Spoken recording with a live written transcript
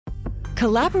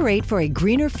Collaborate for a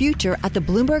greener future at the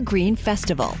Bloomberg Green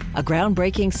Festival, a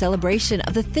groundbreaking celebration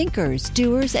of the thinkers,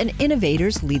 doers, and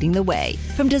innovators leading the way.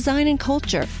 From design and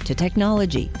culture to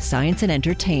technology, science, and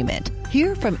entertainment.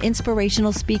 Hear from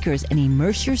inspirational speakers and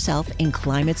immerse yourself in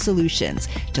climate solutions.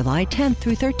 July 10th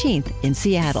through 13th in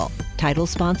Seattle. Title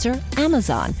sponsor,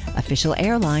 Amazon. Official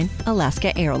airline,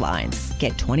 Alaska Airlines.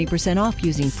 Get 20% off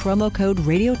using promo code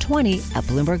radio20 at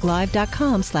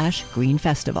BloombergLive.com/Green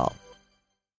Festival.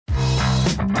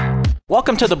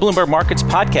 Welcome to the Bloomberg Markets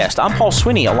Podcast. I'm Paul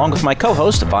Sweeney, along with my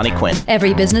co-host, Bonnie Quinn.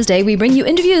 Every business day, we bring you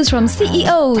interviews from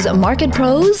CEOs, market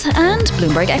pros, and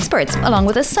Bloomberg experts, along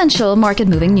with essential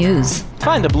market-moving news.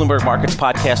 Find the Bloomberg Markets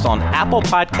Podcast on Apple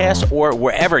Podcasts or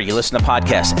wherever you listen to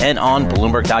podcasts and on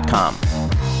Bloomberg.com.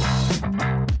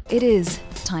 It is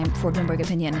time for Bloomberg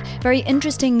Opinion. Very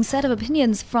interesting set of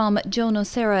opinions from Joe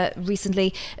Nocera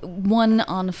recently. One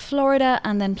on Florida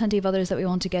and then plenty of others that we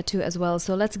want to get to as well.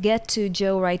 So let's get to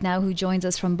Joe right now, who joins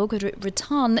us from Boca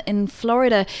Raton in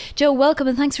Florida. Joe, welcome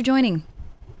and thanks for joining.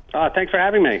 Thanks for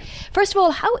having me. First of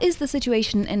all, how is the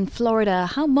situation in Florida?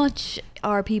 How much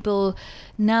are people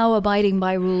now abiding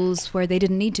by rules where they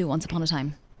didn't need to once upon a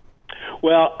time?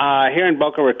 Well, here in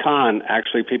Boca Raton,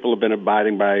 actually, people have been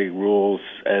abiding by rules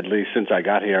at least since I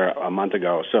got here a month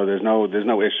ago. So there's no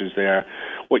issues there.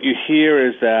 What you hear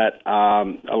is that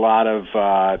a lot of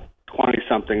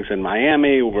 20-somethings in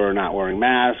Miami were not wearing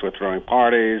masks, were throwing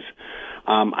parties.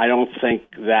 I don't think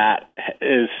that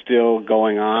is still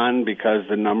going on because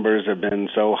the numbers have been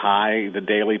so high. The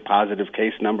daily positive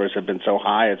case numbers have been so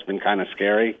high. It's been kind of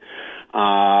scary.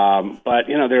 But,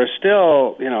 there's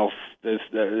still,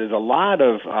 there's a lot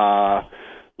of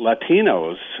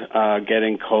Latinos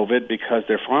getting COVID because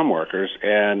they're farm workers,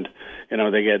 and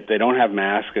they don't have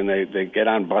masks, and they get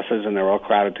on buses and they're all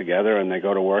crowded together, and they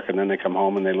go to work, and then they come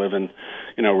home and they live in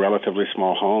relatively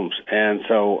small homes, and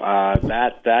so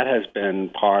that has been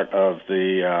part of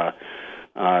the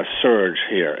surge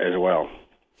here as well.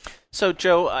 So,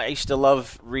 Joe, I used to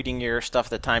love reading your stuff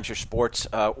at the Times, your sports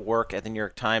work at the New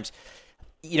York Times.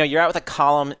 You're out with a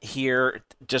column here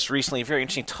just recently, very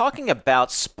interesting, talking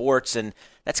about sports, and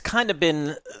that's kind of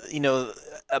been,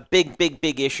 a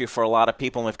big issue for a lot of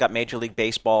people. And we've got Major League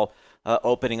Baseball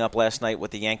opening up last night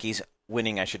with the Yankees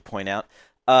winning, I should point out.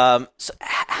 So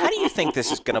how do you think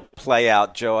this is going to play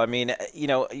out, Joe? I mean,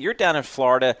 you're down in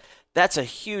Florida. That's a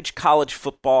huge college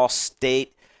football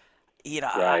state.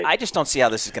 Right. I just don't see how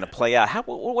this is going to play out.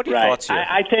 What are your thoughts here?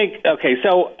 I think,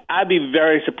 so I'd be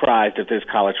very surprised if there's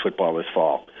college football this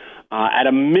fall. At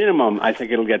a minimum, I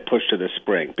think it'll get pushed to the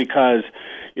spring because,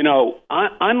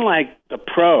 unlike the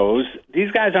pros,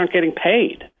 these guys aren't getting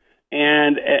paid.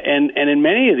 And in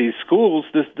many of these schools,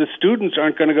 the students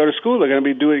aren't going to go to school. They're going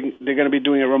to be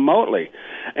doing it remotely.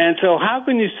 And so, how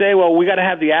can you say, well, we got to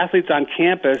have the athletes on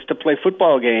campus to play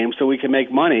football games so we can make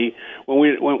money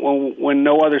when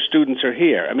no other students are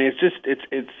here? I mean, it's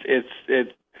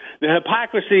the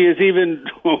hypocrisy is even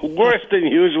worse than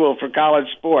usual for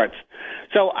college sports.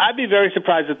 So I'd be very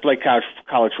surprised to play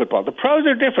college football. The pros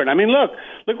are different. I mean, look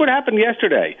what happened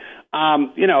yesterday.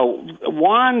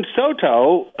 Juan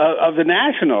Soto of the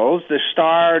Nationals, the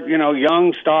star,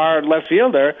 young star left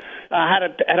fielder, had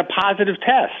a positive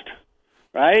test,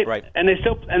 right? Right. And they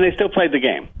still played the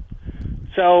game.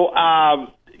 So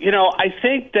I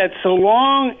think that so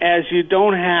long as you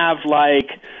don't have like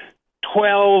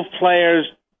 12 players,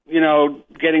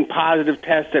 getting positive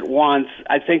tests at once,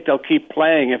 I think they'll keep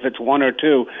playing if it's one or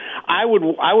two. I would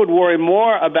worry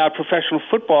more about professional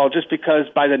football just because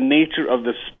by the nature of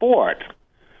the sport,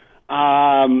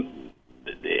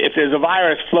 if there's a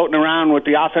virus floating around with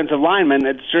the offensive lineman,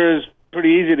 it sure is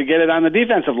pretty easy to get it on the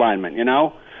defensive lineman,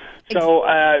 So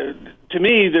to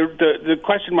me, the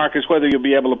question mark is whether you'll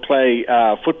be able to play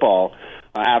football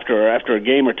after a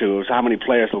game or two, is how many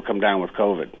players will come down with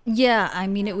COVID. Yeah, I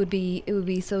mean, it would be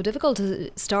so difficult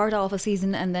to start off a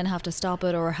season and then have to stop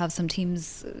it or have some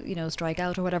teams, strike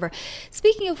out or whatever.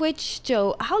 Speaking of which,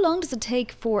 Joe, how long does it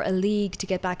take for a league to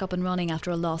get back up and running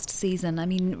after a lost season? I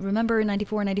mean, remember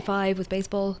 94, 95 with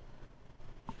baseball?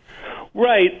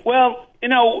 Right. Well,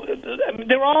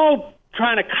 they're all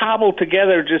trying to cobble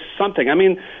together just something. I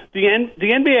mean, the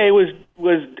NBA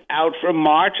was out from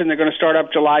March, and they're going to start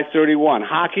up July 31.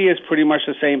 Hockey is pretty much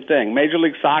the same thing. Major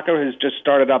League Soccer has just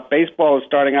started up. Baseball is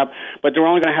starting up, but they're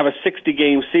only going to have a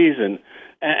 60-game season.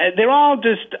 They're all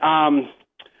just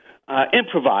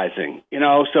improvising,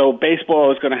 so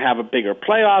baseball is going to have a bigger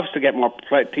playoffs to get more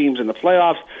teams in the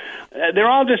playoffs. They're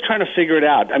all just trying to figure it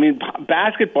out. I mean,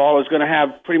 basketball is going to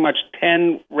have pretty much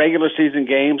 10 regular season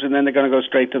games, and then they're going to go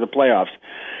straight to the playoffs.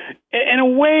 In a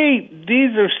way,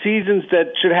 these are seasons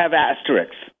that should have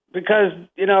asterisks because,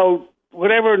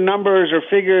 whatever numbers or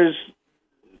figures,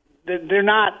 they're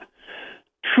not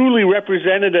truly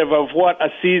representative of what a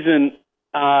season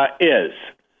is.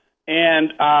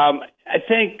 And I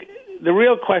think the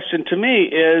real question to me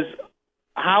is,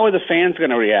 how are the fans going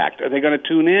to react? Are they going to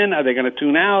tune in? Are they going to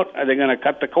tune out? Are they going to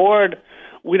cut the cord?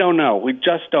 We don't know. We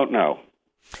just don't know.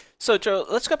 So, Joe,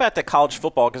 let's go back to college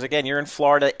football because, again, you're in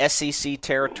Florida, SEC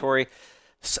territory.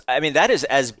 I mean, that is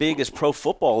as big as pro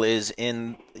football is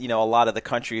in, a lot of the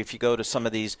country. If you go to some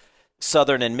of these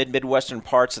southern and midwestern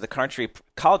parts of the country,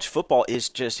 college football is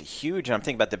just huge. And I'm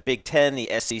thinking about the Big Ten, the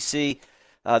SEC.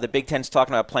 The Big Ten's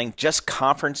talking about playing just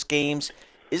conference games.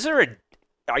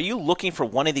 Are you looking for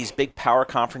one of these big power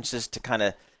conferences to kind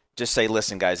of just say,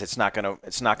 listen, guys, it's not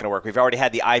gonna work? We've already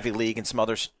had the Ivy League and some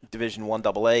other Division I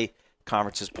AA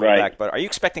conferences pull back, but are you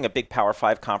expecting a big Power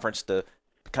 5 conference to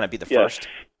kind of be the first?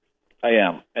 I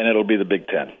am, and it'll be the Big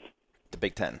Ten. The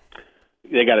Big Ten.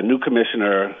 They got a new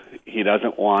commissioner. He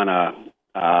doesn't want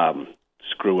to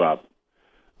screw up,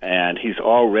 and he's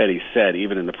already said,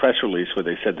 even in the press release where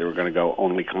they said they were going to go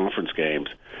only conference games,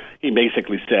 he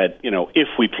basically said, if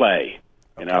we play,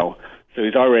 so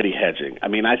he's already hedging. I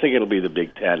mean, I think it'll be the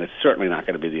Big Ten. It's certainly not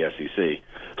going to be the SEC.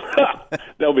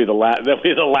 They'll be the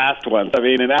last ones. I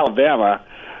mean, in Alabama,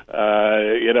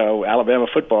 Alabama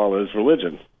football is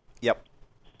religion. Yep.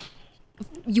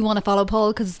 You want to follow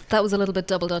Paul? Because that was a little bit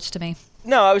double Dutch to me.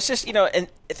 No, I was just, and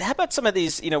how about some of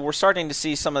these, we're starting to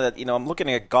see some of that, I'm looking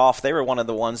at golf. They were one of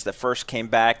the ones that first came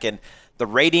back, and the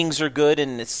ratings are good,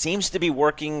 and it seems to be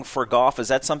working for golf. Is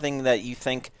that something that you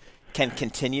think can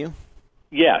continue?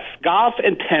 Yes. Golf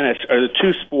and tennis are the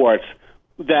two sports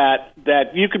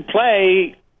that you could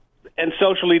play and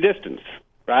socially distance,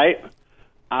 right?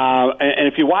 And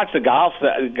if you watch the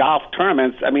golf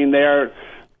tournaments, I mean, they're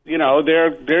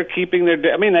keeping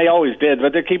their. I mean, they always did,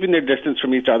 but they're keeping their distance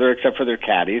from each other, except for their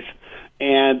caddies.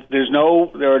 And there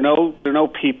are no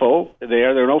people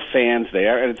there. There are no fans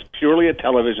there, and it's purely a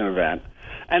television event.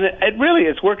 And it really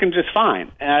is working just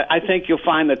fine. And I think you'll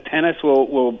find that tennis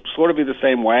will sort of be the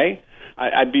same way.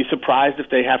 I'd be surprised if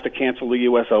they have to cancel the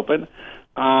U.S. Open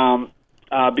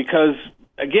because,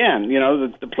 again,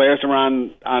 the players are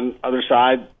on other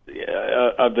side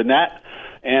of the net.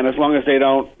 And as long as they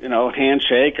don't,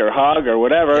 handshake or hug or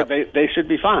whatever, they should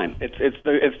be fine. It's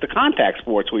the contact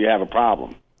sports where you have a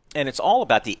problem. And it's all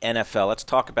about the NFL. Let's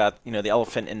talk about, the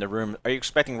elephant in the room. Are you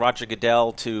expecting Roger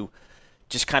Goodell to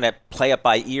just kind of play it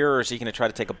by ear, or is he going to try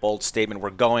to take a bold statement, we're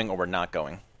going or we're not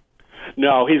going?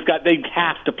 No, they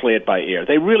have to play it by ear.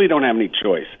 They really don't have any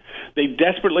choice. They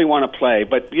desperately want to play,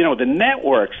 but, the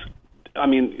networks, I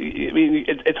mean,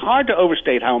 it's hard to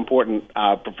overstate how important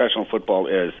professional football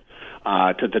is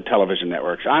to the television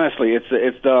networks. Honestly,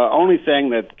 it's the only thing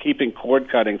that's keeping cord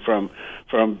cutting from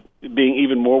being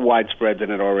even more widespread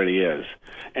than it already is.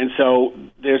 And so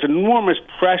there's enormous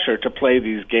pressure to play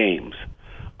these games.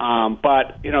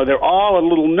 But, they're all a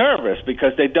little nervous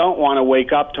because they don't want to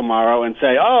wake up tomorrow and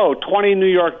say, 20 New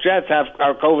York Jets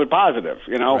are COVID positive.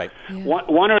 Right. Yeah.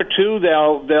 One or two,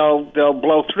 they'll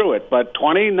blow through it, but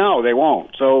 20, no, they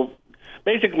won't. So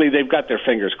basically, they've got their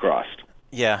fingers crossed.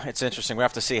 Yeah, it's interesting. We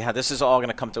have to see how this is all going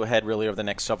to come to a head really over the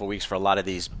next several weeks for a lot of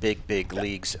these big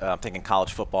leagues. I'm thinking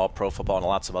college football, pro football, and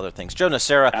lots of other things. Joe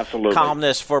Nocera, absolutely,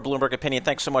 columnist for Bloomberg Opinion.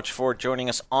 Thanks so much for joining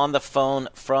us on the phone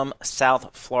from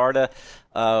South Florida.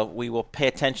 We will pay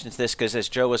attention to this because, as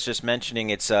Joe was just mentioning,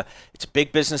 it's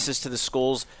big businesses to the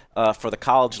schools for the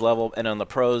college level and on the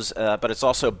pros, but it's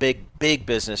also big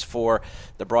business for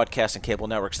the broadcast and cable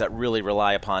networks that really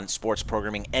rely upon sports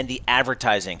programming and the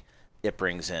advertising it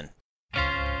brings in.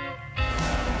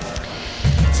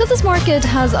 So this market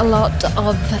has a lot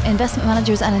of investment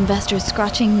managers and investors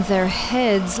scratching their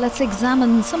heads. Let's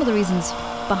examine some of the reasons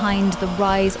behind the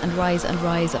rise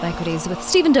of equities with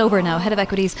Stephen Dover now, head of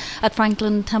equities at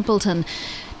Franklin Templeton.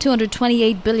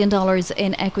 $228 billion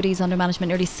in equities under management,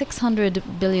 nearly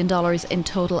 $600 billion in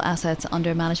total assets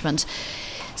under management.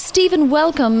 Stephen,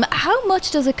 welcome. How much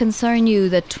does it concern you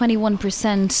that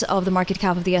 21% of the market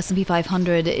cap of the S&P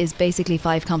 500 is basically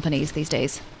 5 companies these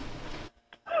days?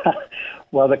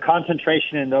 Well, the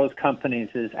concentration in those companies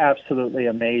is absolutely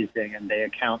amazing, and they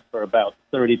account for about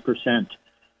 30%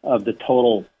 of the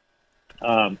total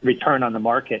return on the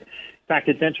market. In fact,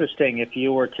 it's interesting, if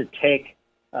you were to take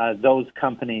those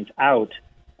companies out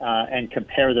and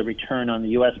compare the return on the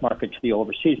U.S. market to the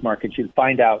overseas markets, you'd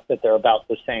find out that they're about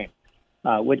the same,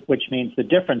 which means the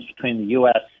difference between the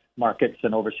U.S. markets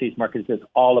and overseas markets is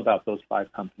all about those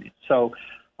 5 companies. So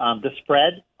the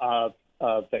spread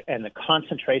and the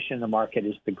concentration in the market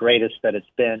is the greatest that it's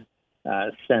been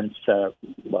since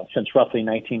roughly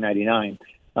 1999.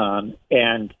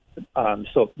 And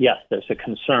So yes, there's a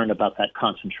concern about that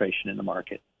concentration in the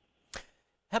market.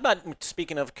 How about,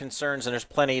 speaking of concerns, and there's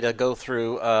plenty to go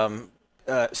through,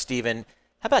 Stephen,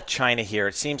 how about China here?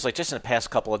 It seems like just in the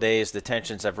past couple of days, the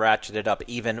tensions have ratcheted up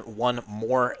even one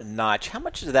more notch. How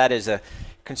much of that is a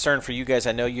concern for you guys?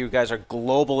 I know you guys are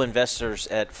global investors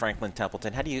at Franklin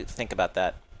Templeton. How do you think about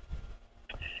that?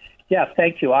 Yeah,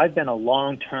 thank you. I've been a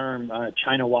long-term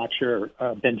China watcher.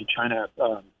 Been to China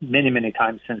many, many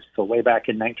times since way back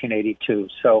in 1982.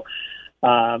 So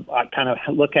I kind of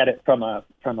look at it from a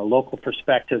local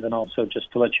perspective, and also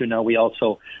just to let you know, we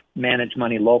also manage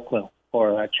money locally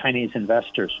for Chinese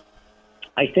investors.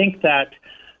 I think that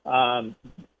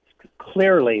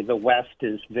clearly the West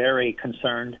is very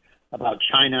concerned about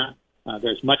China.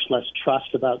 There's much less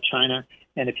trust about China.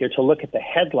 And if you're to look at the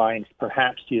headlines,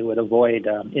 perhaps you would avoid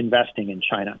investing in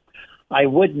China. I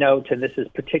would note, and this is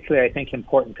particularly, I think,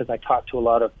 important because I talk to a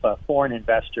lot of foreign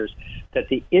investors, that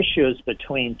the issues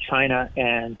between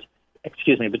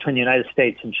between the United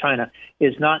States and China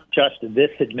is not just this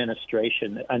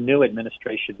administration, a new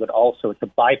administration, but also it's a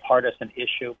bipartisan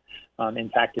issue. In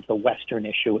fact, it's a Western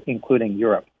issue, including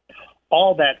Europe.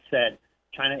 All that said,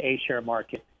 China A-share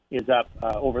market is up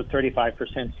over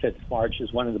 35% since March,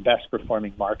 is one of the best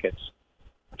performing markets.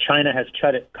 China has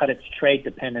cut its trade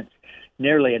dependence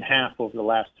nearly in half over the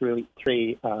last three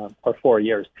or 4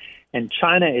 years. And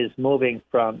China is moving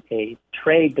from a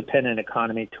trade-dependent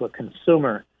economy to a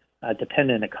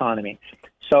consumer-dependent economy.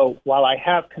 So while I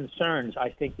have concerns, I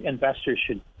think investors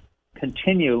should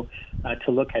continue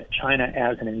to look at China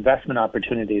as an investment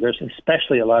opportunity. There's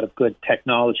especially a lot of good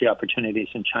technology opportunities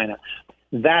in China.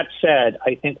 That said,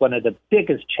 I think one of the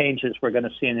biggest changes we're going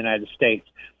to see in the United States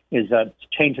is a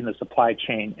change in the supply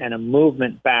chain and a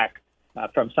movement back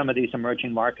from some of these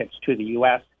emerging markets to the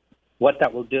U.S. What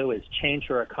that will do is change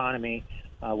our economy.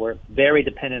 We're very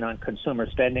dependent on consumer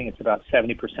spending. It's about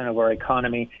 70% of our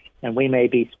economy, and we may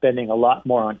be spending a lot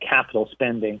more on capital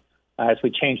spending. As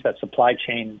we change that supply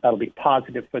chain, that'll be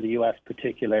positive for the U.S.,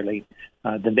 particularly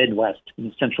the Midwest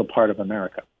and the central part of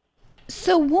America.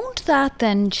 So won't that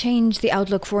then change the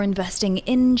outlook for investing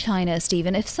in China,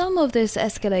 Stephen? If some of this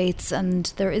escalates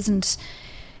and there isn't,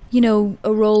 a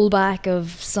rollback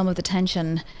of some of the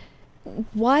tension,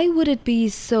 why would it be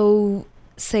so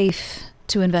safe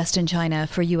to invest in China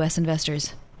for U.S.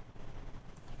 investors?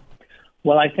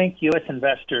 Well, I think U.S.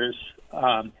 investors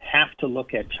have to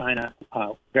look at China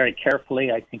very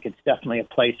carefully. I think it's definitely a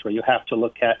place where you have to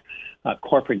look at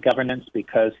corporate governance,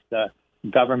 because the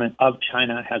government of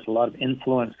China has a lot of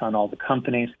influence on all the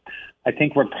companies. I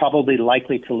think we're probably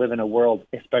likely to live in a world,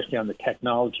 especially on the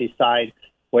technology side,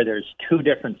 where there's two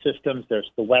different systems. There's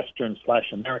the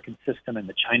Western/American system and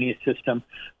the Chinese system,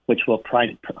 which will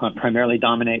primarily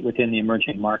dominate within the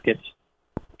emerging markets.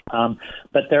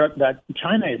 But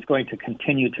China is going to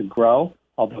continue to grow,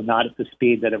 although not at the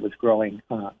speed that it was growing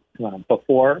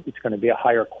before. It's going to be a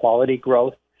higher quality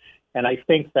growth. And I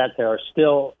think that there are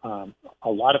still a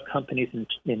lot of companies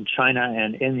in China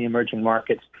and in the emerging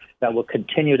markets that will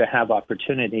continue to have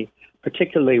opportunity,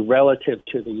 particularly relative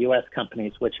to the U.S.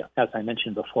 companies, which, as I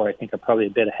mentioned before, I think are probably a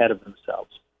bit ahead of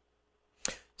themselves.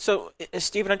 So,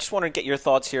 Stephen, I just want to get your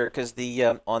thoughts here, because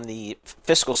on the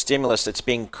fiscal stimulus that's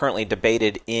being currently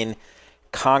debated in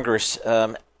Congress,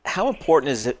 how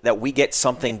important is it that we get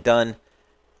something done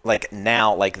like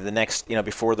now, like the next,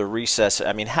 before the recess?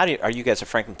 I mean, are you guys at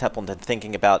Franklin Templeton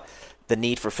thinking about the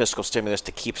need for fiscal stimulus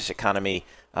to keep this economy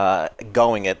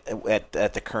going at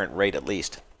the current rate, at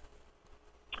least?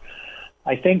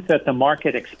 I think that the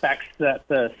market expects that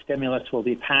the stimulus will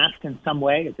be passed in some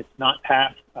way. If it's not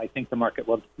passed, I think the market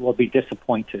will be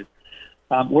disappointed.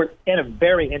 We're in a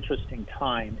very interesting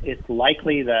time. It's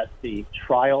likely that the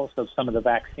trials of some of the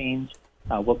vaccines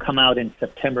will come out in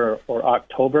September or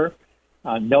October.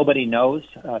 Nobody knows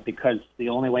because the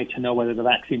only way to know whether the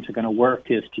vaccines are going to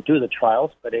work is to do the trials.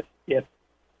 But if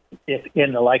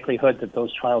in the likelihood that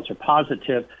those trials are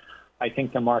positive, I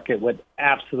think the market would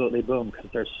absolutely boom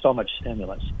because there's so much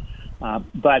stimulus.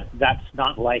 But that's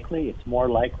not likely. It's more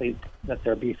likely that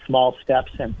there'll be small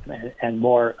steps and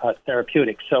more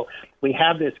therapeutic. So we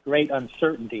have this great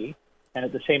uncertainty, and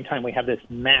at the same time we have this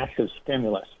massive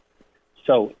stimulus.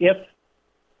 So if,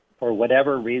 for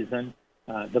whatever reason,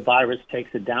 the virus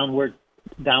takes a downward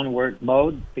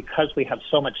mode, because we have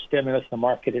so much stimulus, the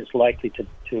market is likely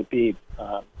to be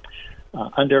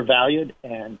undervalued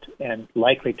and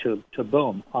likely to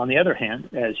boom. On the other hand,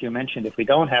 as you mentioned, if we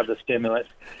don't have the stimulus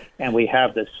and we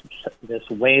have this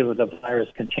wave of the virus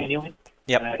continuing,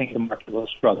 then I think the market will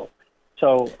struggle.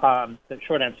 So the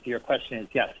short answer to your question is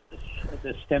yes,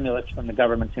 the stimulus from the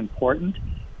government's important.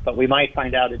 But we might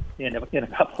find out in a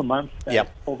couple of months that it's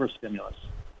overstimulus.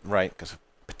 Right, because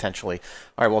potentially.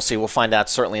 All right, we'll see. We'll find out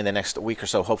certainly in the next week or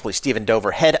so. Hopefully, Stephen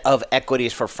Dover, head of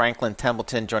equities for Franklin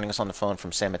Templeton, joining us on the phone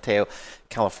from San Mateo,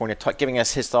 California, giving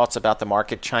us his thoughts about the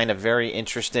market. China, very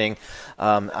interesting.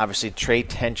 Obviously, trade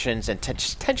tensions and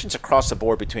tensions across the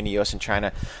board between the U.S. and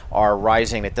China are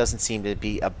rising. It doesn't seem to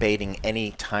be abating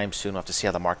anytime soon. We'll have to see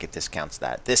how the market discounts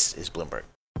that. This is Bloomberg.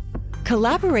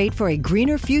 Collaborate for a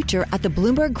greener future at the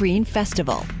Bloomberg Green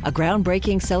Festival, a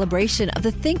groundbreaking celebration of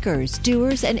the thinkers,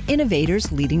 doers, and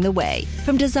innovators leading the way.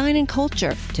 From design and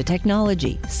culture to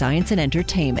technology, science, and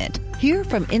entertainment. Hear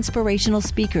from inspirational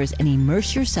speakers and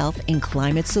immerse yourself in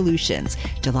climate solutions.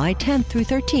 July 10th through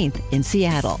 13th in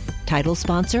Seattle. Title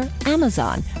sponsor,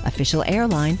 Amazon. Official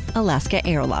airline, Alaska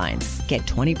Airlines. Get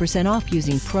 20% off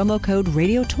using promo code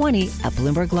radio20 at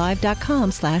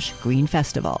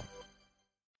bloomberglive.com/greenfestival.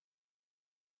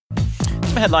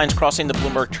 Some headlines crossing the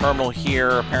Bloomberg terminal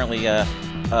here. Apparently, Mr.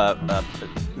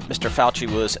 Fauci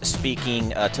was speaking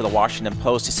to the Washington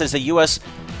Post. He says the U.S.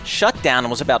 shutdown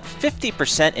was about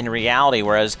 50% in reality,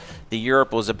 whereas the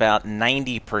Europe was about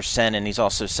 90%. And he's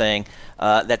also saying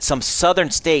that some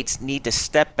southern states need to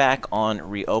step back on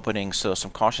reopening. So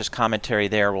some cautious commentary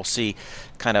there. We'll see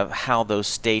kind of how those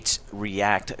states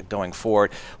react going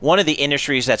forward. One of the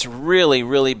industries that's really,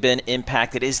 really been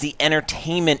impacted is the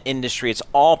entertainment industry. It's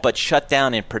all but shut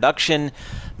down in production.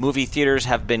 Movie theaters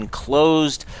have been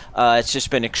closed. It's just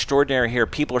been extraordinary here.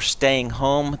 People are staying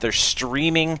home. They're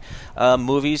streaming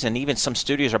movies, and even some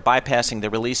studios are bypassing the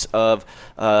release of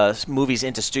movies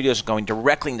into studios, going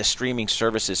directly into streaming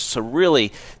services. So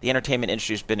really, the entertainment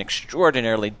industry has been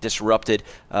extraordinarily disrupted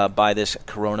by this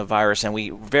coronavirus, and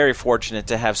we're very fortunate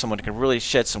to have someone who can really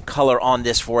shed some color on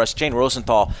this for us. Jane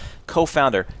Rosenthal,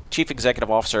 co-founder, chief executive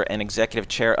officer, and executive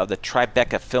chair of the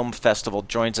Tribeca Film Festival,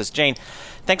 joins us. Jane,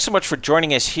 thanks so much for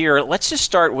joining us here. Let's just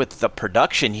start with the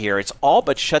production here. It's all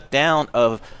but shut down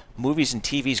of movies and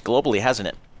TVs globally, hasn't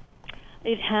it?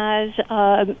 It has.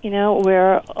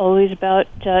 We're always about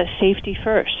safety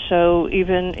first. So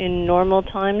even in normal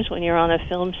times when you're on a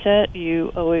film set,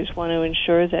 you always want to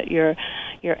ensure that your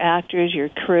actors, your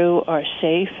crew are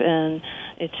safe, and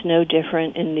it's no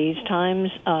different in these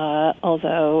times,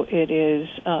 although it is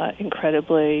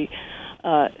incredibly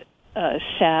sad,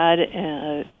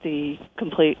 the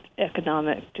complete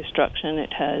economic destruction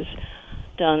it has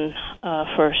done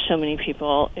for so many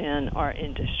people in our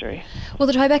industry. Well,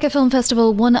 the Tribeca Film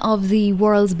Festival, one of the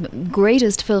world's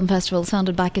greatest film festivals,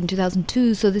 founded back in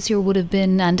 2002, so this year would have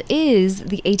been and is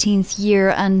the 18th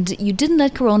year, and you didn't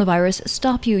let coronavirus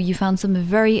stop you. You found some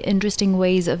very interesting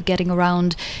ways of getting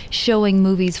around showing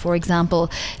movies, for example.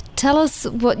 Tell us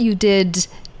what you did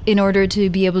in order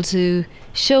to be able to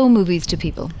show movies to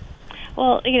people.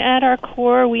 Well, at our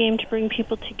core, we aim to bring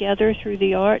people together through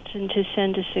the arts and to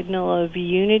send a signal of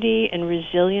unity and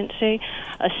resiliency,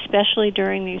 especially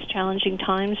during these challenging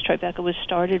times. Tribeca was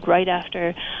started right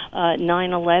after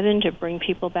 9/11 to bring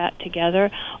people back together.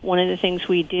 One of the things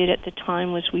we did at the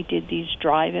time was we did these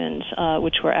drive-ins,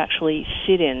 which were actually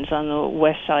sit-ins on the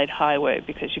West Side Highway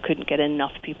because you couldn't get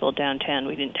enough people downtown.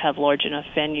 We didn't have large enough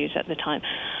venues at the time.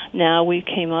 Now we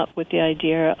came up with the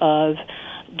idea of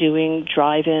doing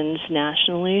drive-ins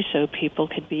nationally, so people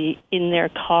could be in their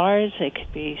cars, they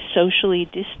could be socially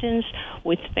distanced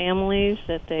with families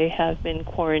that they have been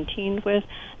quarantined with,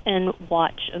 and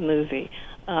watch a movie.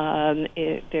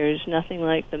 There's nothing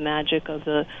like the magic of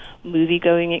the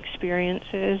movie-going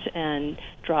experiences, and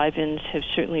drive-ins have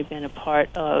certainly been a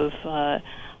part of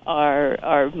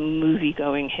our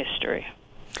movie-going history.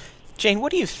 Jane,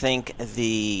 what do you think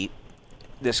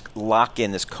this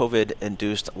lock-in, this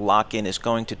COVID-induced lock-in is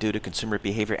going to do to consumer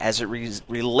behavior as it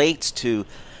relates to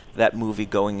that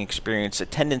movie-going experience?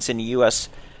 Attendance in the U.S.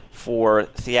 for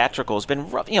theatrical has been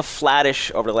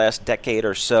flattish over the last decade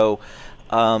or so.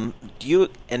 And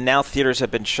now theaters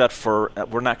have been shut for,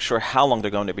 we're not sure how long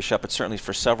they're going to be shut, but certainly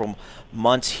for several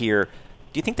months here.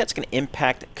 Do you think that's going to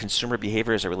impact consumer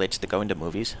behavior as it relates to going to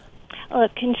movies?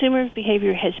 Consumer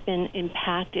behavior has been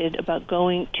impacted about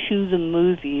going to the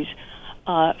movies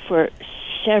for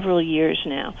several years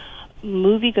now.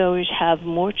 Moviegoers have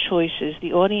more choices.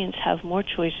 The audience have more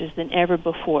choices than ever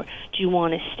before. Do you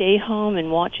want to stay home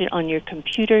and watch it on your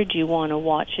computer? Do you want to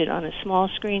watch it on a small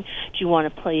screen? Do you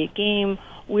want to play a game?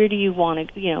 Where do you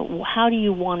want to, how do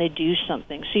you want to do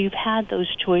something? So you've had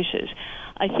those choices.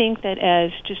 I think that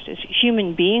as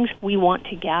human beings, we want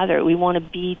to gather. We want to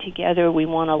be together. We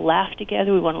want to laugh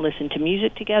together. We want to listen to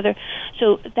music together.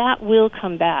 So that will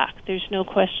come back. There's no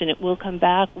question it will come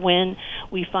back when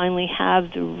we finally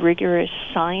have the rigorous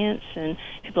science and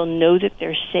people know that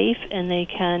they're safe and they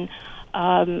can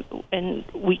and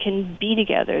we can be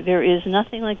together. There is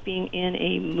nothing like being in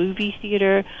a movie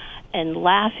theater and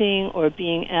laughing, or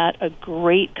being at a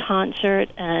great concert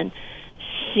and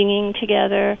singing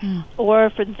together, or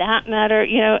for that matter,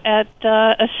 at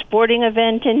a sporting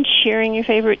event and cheering your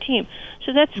favorite team.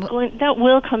 So that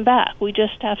will come back. We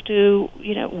just have to,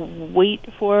 wait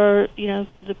for,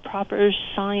 the proper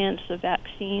science, the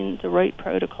vaccine, the right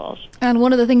protocols. And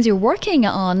one of the things you're working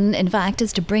on, in fact,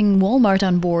 is to bring Walmart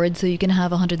on board, so you can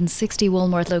have 160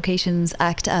 Walmart locations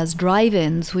act as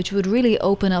drive-ins, which would really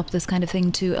open up this kind of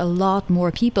thing to a lot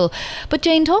more people. But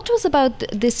Jane, talk to us about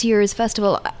this year's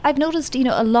festival. I've noticed,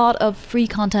 a lot of free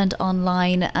content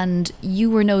online, and you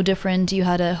were no different. You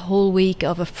had a whole week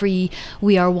of a free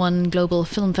We Are One global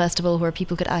film festival where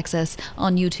people could access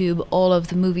on YouTube all of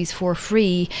the movies for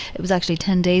free. It was actually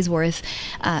 10 days worth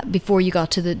before you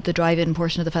got to the drive-in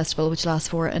portion of the festival, which lasts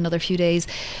for another few days.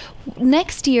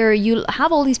 Next year, you'll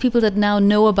have all these people that now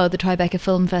know about the Tribeca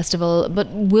Film Festival, but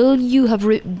will you have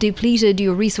depleted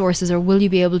your resources, or will you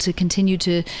be able to continue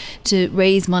to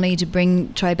raise money to bring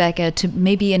Tribeca to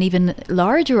maybe an even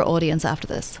larger audience after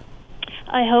this?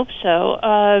 I hope so.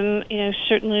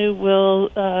 Certainly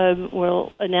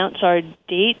we'll announce our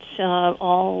dates.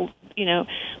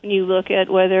 When you look at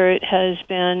whether it has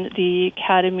been the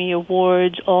Academy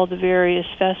Awards, all the various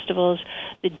festivals,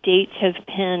 the dates have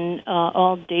been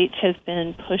all dates have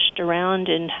been pushed around,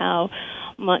 and how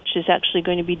much is actually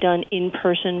going to be done in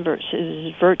person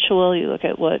versus virtual. You look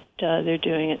at what they're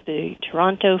doing at the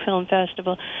Toronto Film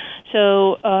Festival.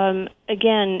 So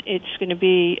again, it's going to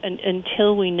be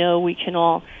until we know we can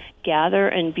all gather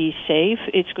and be safe.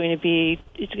 It's going to be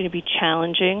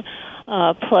challenging.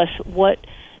 Plus, what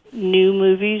new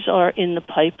movies are in the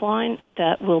pipeline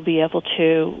that we'll be able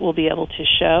to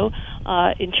show.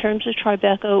 In terms of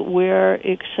Tribeca, we're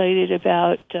excited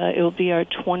about it will be our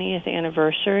 20th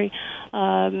anniversary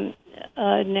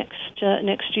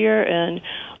next year, and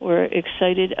we're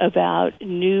excited about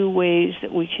new ways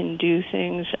that we can do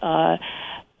things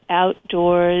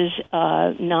outdoors,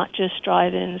 not just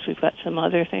drive-ins. We've got some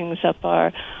other things up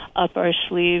our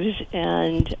sleeves,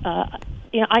 and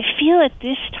I feel at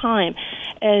this time,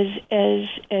 as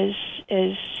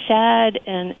sad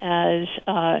and as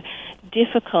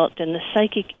difficult, and the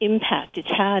psychic impact it's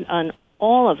had on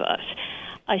all of us,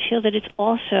 I feel that it's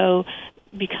also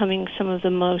becoming some of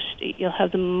the most, you'll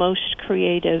have the most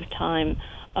creative time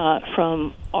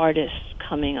from artists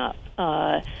coming up,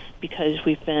 because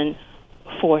we've been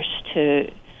forced to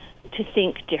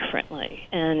think differently,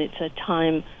 and it's a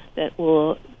time that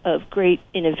will of great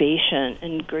innovation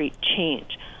and great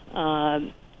change.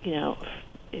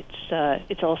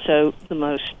 It's also the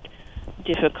most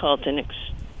difficult and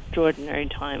extraordinary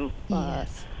time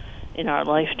in our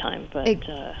lifetime. But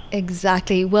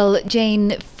exactly. Well,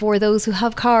 Jane, for those who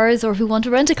have cars or who want to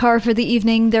rent a car for the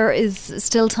evening, there is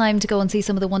still time to go and see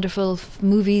some of the wonderful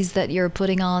movies that you're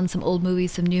putting on, some old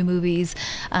movies, some new movies,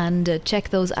 and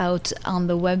check those out on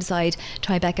the website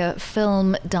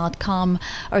tribecafilm.com.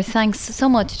 Our thanks so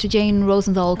much to Jane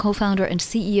Rosenthal, co-founder and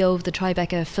CEO of the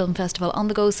Tribeca Film Festival, on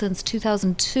the go since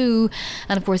 2002,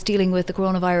 and of course dealing with the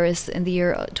coronavirus in the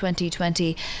year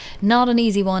 2020. Not an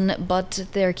easy one, but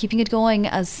they're keeping it going,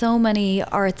 as so many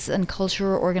arts and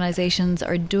culture organisations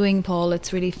are doing, Paul.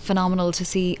 It's really phenomenal to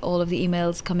see all of the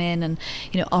emails come in, and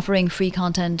offering free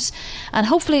content, and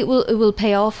hopefully it will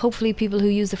pay off. Hopefully people who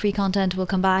use the free content will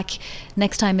come back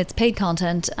next time it's paid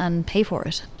content and pay for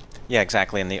it. Yeah,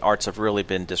 exactly, and the arts have really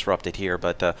been disrupted here,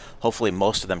 but hopefully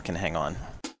most of them can hang on.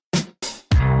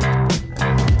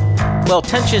 Well,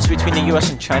 tensions between the U.S.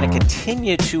 and China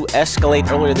continue to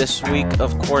escalate. Earlier this week,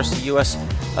 of course, the U.S.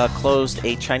 closed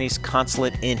a Chinese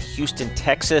consulate in Houston,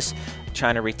 Texas.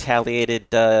 China retaliated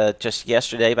just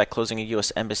yesterday by closing a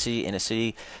U.S. embassy in a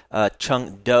city,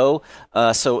 Chengdu,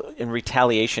 so in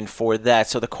retaliation for that.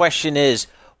 So the question is,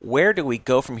 where do we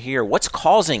go from here? What's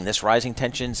causing this rising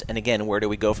tensions? And again, where do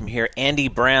we go from here? Andy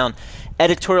Brown,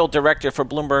 editorial director for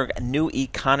Bloomberg New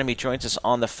Economy, joins us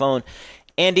on the phone.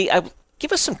 Andy,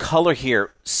 give us some color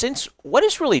here. What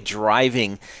is really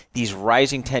driving these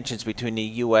rising tensions between the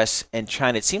U.S. and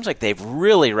China? It seems like they've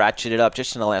really ratcheted up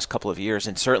just in the last couple of years,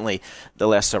 and certainly the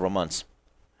last several months.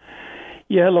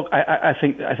 Yeah, look, I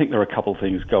think there are a couple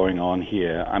things going on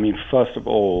here. I mean, first of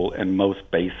all, and most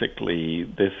basically,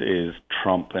 this is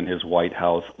Trump and his White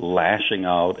House lashing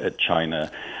out at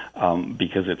China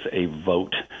because it's a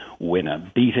vote winner.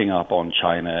 Beating up on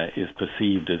China is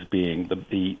perceived as being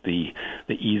the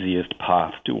easiest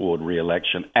path toward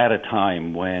re-election at a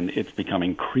time when it's become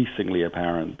increasingly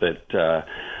apparent that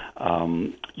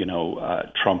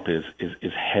Trump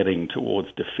is heading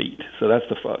towards defeat. So that's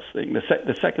the first thing.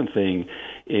 The second thing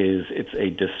is it's a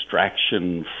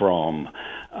distraction from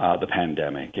the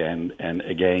pandemic, and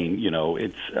again,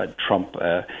 it's Trump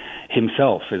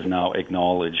himself has now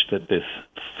acknowledged that this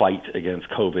fight against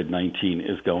COVID-19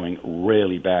 is going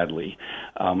really badly,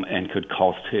 and could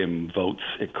cost him votes.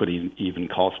 It could even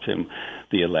cost him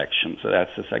the election. So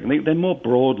that's the second thing. Then more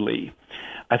broadly,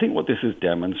 I think what this is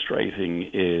demonstrating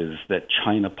is that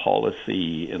China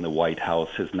policy in the White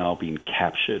House has now been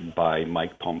captured by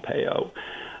Mike Pompeo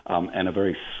and a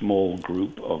very small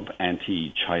group of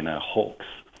anti-China hawks.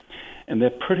 And they're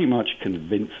pretty much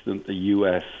convinced that the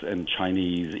U.S. and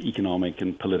Chinese economic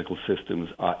and political systems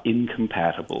are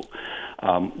incompatible.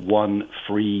 One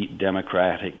free,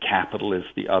 democratic, capitalist,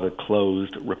 the other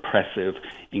closed, repressive,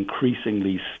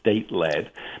 increasingly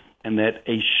state-led, and that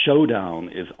a showdown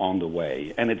is on the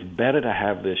way. And it's better to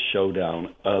have this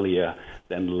showdown earlier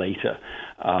than later,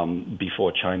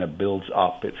 before China builds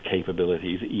up its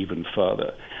capabilities even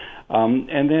further.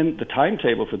 And then the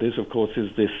timetable for this, of course,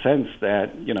 is this sense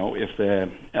that if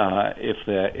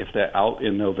they're out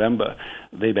in November,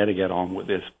 they better get on with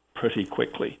this pretty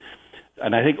quickly.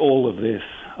 And I think all of this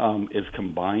is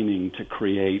combining to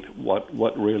create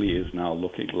what really is now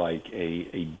looking like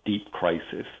a deep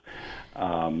crisis,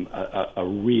 a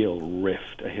real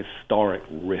rift, a historic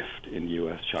rift in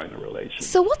U.S.-China relations.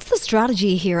 So what's the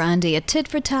strategy here, Andy? A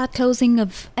tit-for-tat closing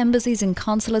of embassies and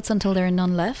consulates until there are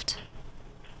none left?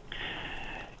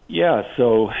 Yeah,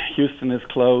 so Houston is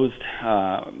closed.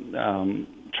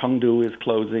 Chengdu is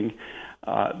closing.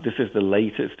 This is the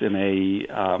latest in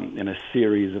a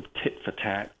series of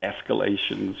tit-for-tat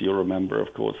escalations. You'll remember,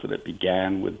 of course, that it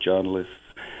began with journalists.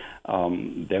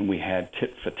 Then we had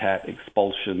tit-for-tat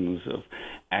expulsions of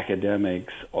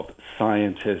academics, of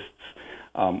scientists,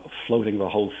 floating the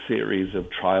whole series of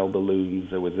trial balloons.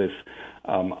 There was this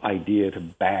idea to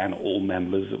ban all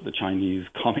members of the Chinese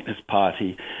Communist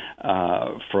Party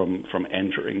from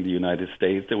entering the United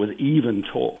States. There was even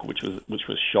talk, which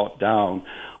was shot down,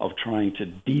 of trying to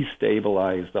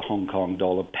destabilize the Hong Kong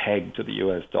dollar pegged to the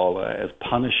U.S. dollar as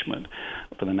punishment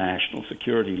for the national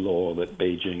security law that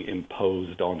Beijing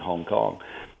imposed on Hong Kong.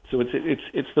 So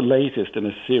it's the latest in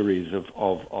a series of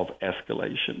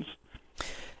escalations.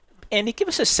 Andy, give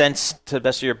us a sense, to the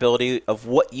best of your ability, of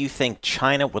what you think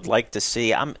China would like to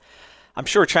see. I'm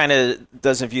sure China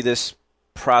doesn't view this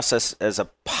process as a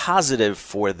positive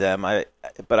for them,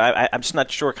 but I'm just not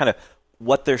sure kind of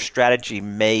what their strategy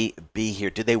may be here.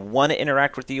 Do they want to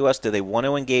interact with the U.S.? Do they want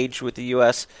to engage with the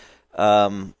U.S.?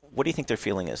 What do you think their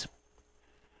feeling is?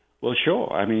 Well,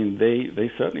 sure. I mean,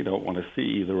 they certainly don't want to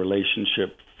see the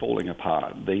relationship falling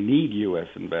apart. They need U.S.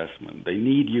 investment. They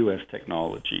need U.S.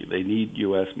 technology. They need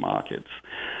U.S. markets.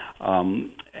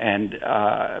 On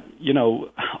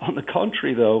the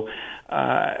contrary, though,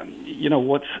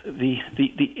 what's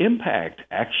the impact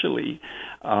actually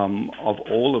of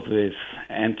all of this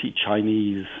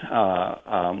anti-Chinese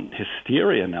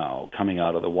hysteria now coming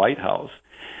out of the White House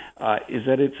is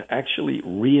that it's actually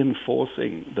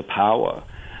reinforcing the power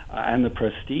and the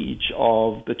prestige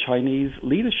of the Chinese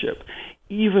leadership.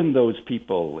 Even those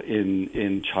people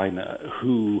in China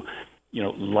who,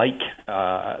 like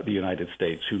the United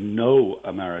States, who know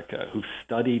America, who've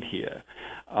studied here,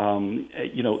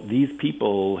 these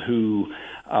people who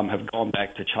have gone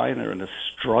back to China and are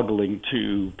struggling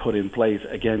to put in place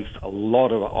against a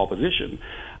lot of opposition,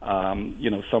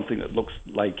 something that looks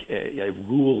like a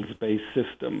rules-based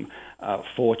system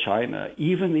for China.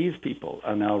 Even these people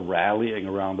are now rallying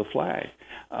around the flag.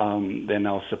 They're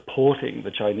now supporting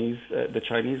the Chinese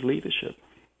leadership.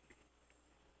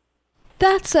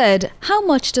 That said, how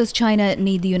much does China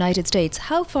need the United States?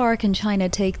 How far can China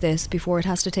take this before it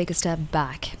has to take a step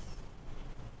back?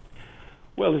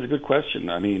 Well, it's a good question.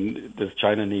 I mean, does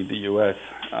China need the U.S.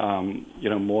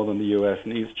 More than the U.S.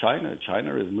 needs China?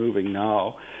 China is moving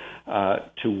now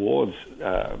towards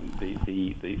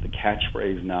the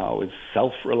catchphrase now is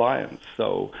self-reliance.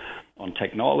 So on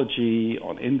technology,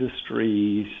 on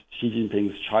industry, Xi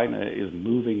Jinping's China is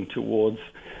moving towards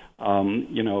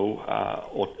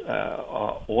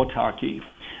autarky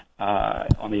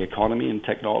on the economy and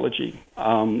technology.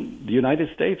 The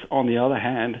United States, on the other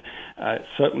hand,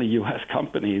 certainly U.S.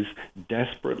 companies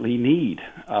desperately need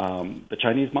the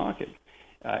Chinese market.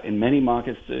 In many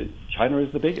markets, China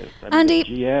is the biggest. I mean, Andy, if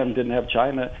GM didn't have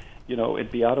China,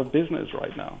 it'd be out of business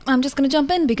right now. I'm just going to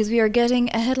jump in because we are getting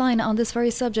a headline on this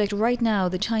very subject right now.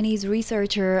 The Chinese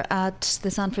researcher at the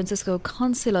San Francisco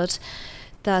consulate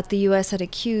that the U.S. had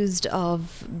accused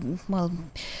of,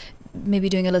 maybe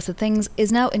doing illicit things,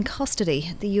 is now in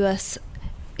custody. The U.S.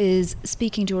 is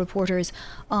speaking to reporters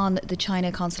on the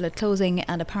China consulate closing,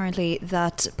 and apparently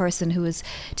that person who is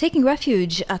taking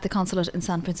refuge at the consulate in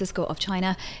San Francisco of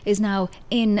China is now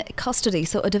in custody.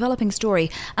 So a developing story.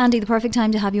 Andy, the perfect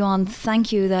time to have you on.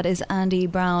 Thank you. That is Andy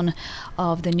Brown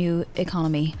of the New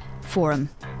Economy Forum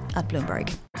at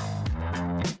Bloomberg.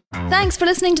 Thanks for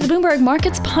listening to the Bloomberg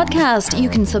Markets Podcast. You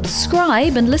can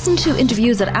subscribe and listen to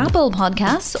interviews at Apple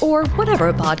Podcasts or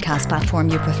whatever podcast platform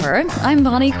you prefer. I'm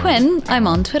Vonnie Quinn. I'm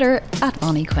on Twitter at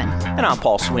Vonnie Quinn. And I'm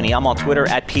Paul Sweeney. I'm on Twitter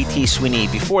at PT Sweeney.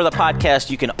 Before the podcast,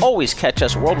 you can always catch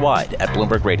us worldwide at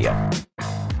Bloomberg Radio.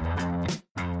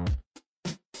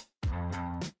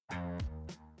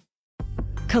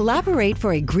 Collaborate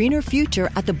for a greener future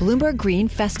at the Bloomberg Green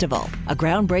Festival, a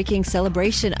groundbreaking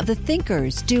celebration of the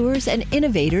thinkers, doers, and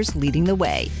innovators leading the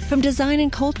way. From design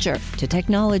and culture to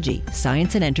technology,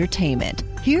 science, and entertainment.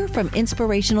 Hear from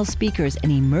inspirational speakers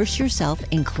and immerse yourself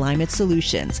in climate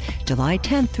solutions. July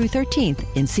 10th through 13th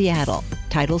in Seattle.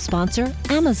 Title sponsor,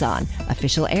 Amazon.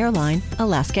 Official airline,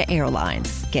 Alaska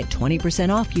Airlines. Get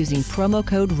 20% off using promo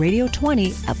code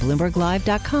radio20 at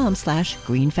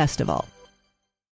BloombergLive.com/Green Festival.